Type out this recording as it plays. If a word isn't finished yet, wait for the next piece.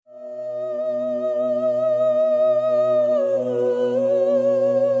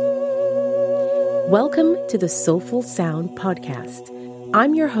Welcome to the Soulful Sound Podcast.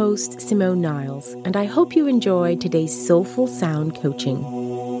 I'm your host, Simone Niles, and I hope you enjoy today's Soulful Sound coaching.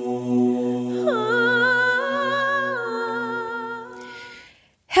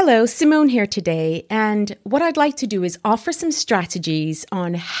 Hello, Simone here today, and what I'd like to do is offer some strategies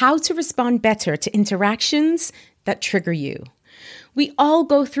on how to respond better to interactions that trigger you. We all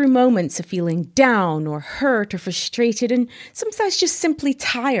go through moments of feeling down or hurt or frustrated and sometimes just simply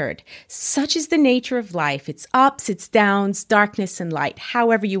tired. Such is the nature of life. It's ups, it's downs, darkness and light,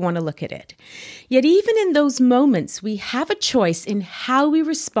 however you want to look at it. Yet even in those moments, we have a choice in how we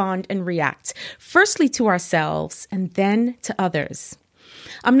respond and react, firstly to ourselves and then to others.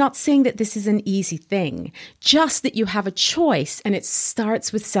 I'm not saying that this is an easy thing, just that you have a choice, and it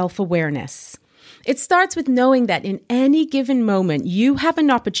starts with self-awareness. It starts with knowing that in any given moment, you have an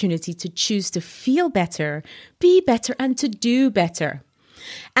opportunity to choose to feel better, be better, and to do better.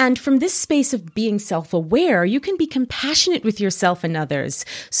 And from this space of being self-aware, you can be compassionate with yourself and others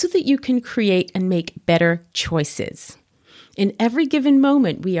so that you can create and make better choices. In every given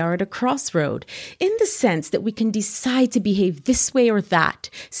moment, we are at a crossroad in the sense that we can decide to behave this way or that,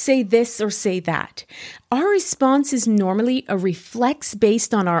 say this or say that. Our response is normally a reflex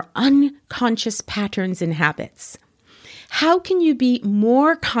based on our unconscious patterns and habits. How can you be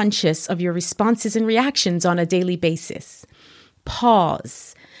more conscious of your responses and reactions on a daily basis?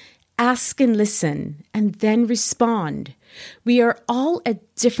 Pause, ask and listen, and then respond. We are all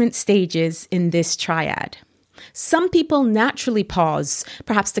at different stages in this triad. Some people naturally pause,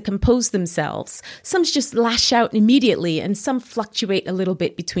 perhaps to compose themselves. Some just lash out immediately, and some fluctuate a little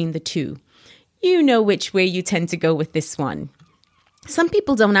bit between the two. You know which way you tend to go with this one. Some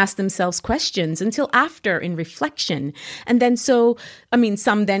people don't ask themselves questions until after in reflection. And then some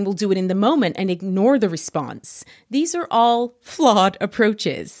then will do it in the moment and ignore the response. These are all flawed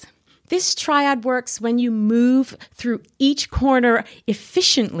approaches. This triad works when you move through each corner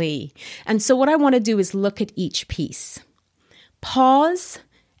efficiently. And so what I want to do is look at each piece. Pause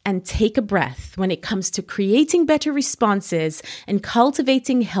and take a breath when it comes to creating better responses and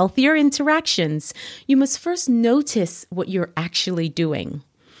cultivating healthier interactions. You must first notice what you're actually doing.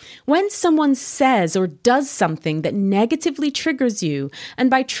 When someone says or does something that negatively triggers you, and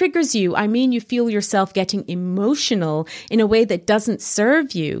by triggers you, I mean you feel yourself getting emotional in a way that doesn't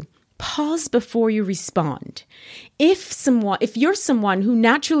serve you, pause before you respond. If you're someone who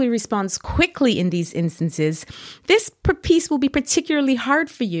naturally responds quickly in these instances, this piece will be particularly hard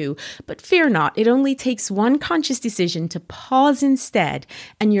for you. But fear not, it only takes one conscious decision to pause instead,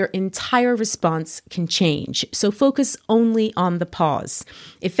 and your entire response can change. So focus only on the pause.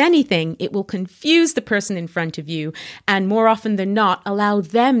 If anything, it will confuse the person in front of you, and more often than not, allow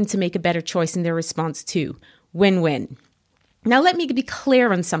them to make a better choice in their response too. Win-win. Now, let me be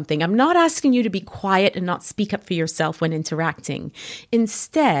clear on something. I'm not asking you to be quiet and not speak up for yourself when interacting.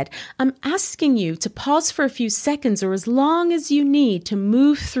 Instead, I'm asking you to pause for a few seconds or as long as you need to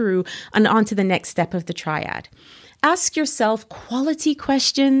move through and on to the next step of the triad. Ask yourself quality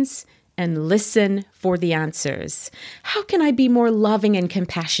questions and listen for the answers. How can I be more loving and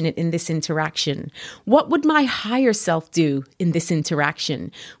compassionate in this interaction? What would my higher self do in this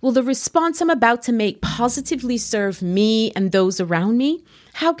interaction? Will the response I'm about to make positively serve me and those around me?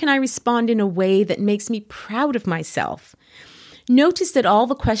 How can I respond in a way that makes me proud of myself? Notice that all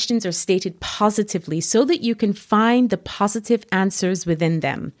the questions are stated positively so that you can find the positive answers within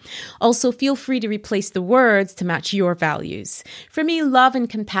them. Also, feel free to replace the words to match your values. For me, love and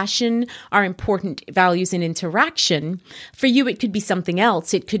compassion are important values in interaction. For you, it could be something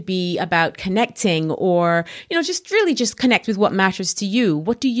else. It could be about connecting or, just connect with what matters to you.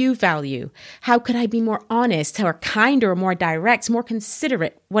 What do you value? How could I be more honest, or kinder, or more direct, more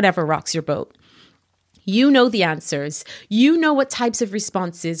considerate, whatever rocks your boat? You know the answers. You know what types of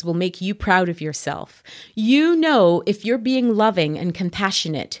responses will make you proud of yourself. You know if you're being loving and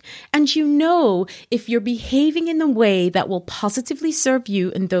compassionate. And you know if you're behaving in a way that will positively serve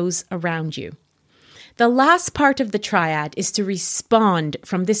you and those around you. The last part of the triad is to respond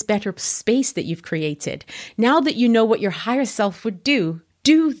from this better space that you've created. Now that you know what your higher self would do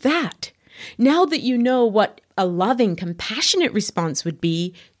that. Now that you know what a loving, compassionate response would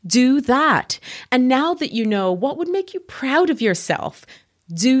be, do that. And now that you know what would make you proud of yourself,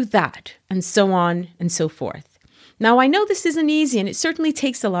 do that, and so on and so forth. Now, I know this isn't easy and it certainly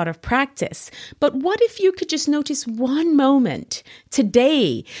takes a lot of practice, but what if you could just notice one moment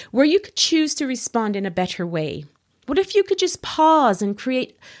today where you could choose to respond in a better way? What if you could just pause and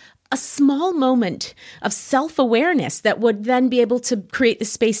create a small moment of self-awareness that would then be able to create the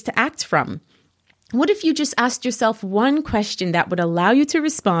space to act from? What if you just asked yourself one question that would allow you to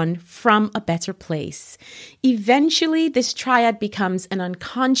respond from a better place? Eventually, this triad becomes an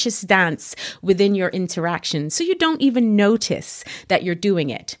unconscious dance within your interaction, so you don't even notice that you're doing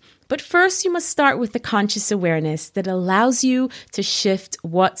it. But first, you must start with the conscious awareness that allows you to shift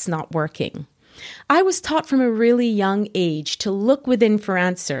what's not working. I was taught from a really young age to look within for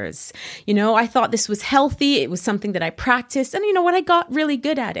answers. I thought this was healthy. It was something that I practiced. And you know what? I got really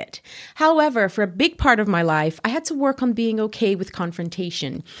good at it. However, for a big part of my life, I had to work on being okay with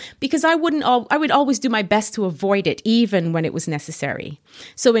confrontation because I would always do my best to avoid it, even when it was necessary.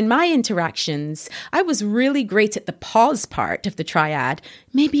 So in my interactions, I was really great at the pause part of the triad.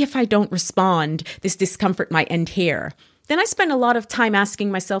 Maybe if I don't respond, this discomfort might end here. Then I spent a lot of time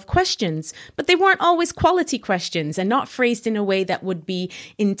asking myself questions, but they weren't always quality questions and not phrased in a way that would be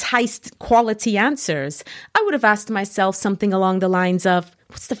enticed quality answers. I would have asked myself something along the lines of,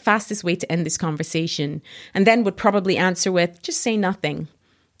 what's the fastest way to end this conversation? And then would probably answer with, just say nothing.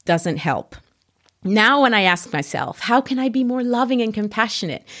 Doesn't help. Now, when I ask myself, how can I be more loving and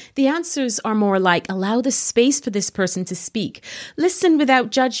compassionate? The answers are more like, allow the space for this person to speak. Listen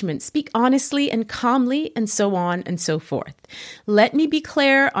without judgment. Speak honestly and calmly, and so on and so forth. Let me be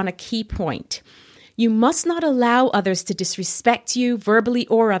clear on a key point. You must not allow others to disrespect you verbally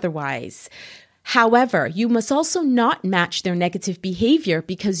or otherwise. However, you must also not match their negative behavior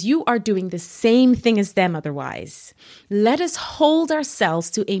because you are doing the same thing as them otherwise. Let us hold ourselves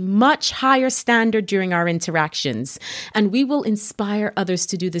to a much higher standard during our interactions, and we will inspire others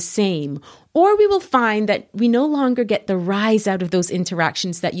to do the same. Or we will find that we no longer get the rise out of those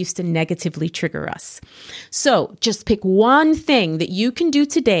interactions that used to negatively trigger us. So just pick one thing that you can do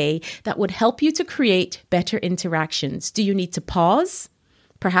today that would help you to create better interactions. Do you need to pause?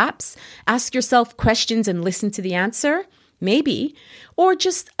 Perhaps ask yourself questions and listen to the answer, maybe, or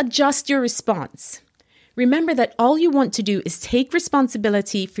just adjust your response. Remember that all you want to do is take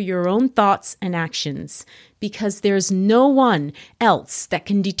responsibility for your own thoughts and actions, because there's no one else that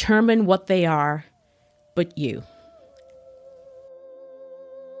can determine what they are but you.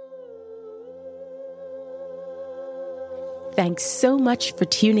 Thanks so much for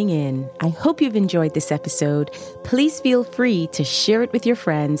tuning in. I hope you've enjoyed this episode. Please feel free to share it with your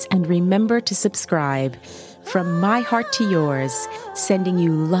friends and remember to subscribe. From my heart to yours, sending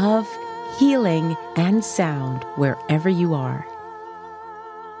you love, healing, and sound wherever you are.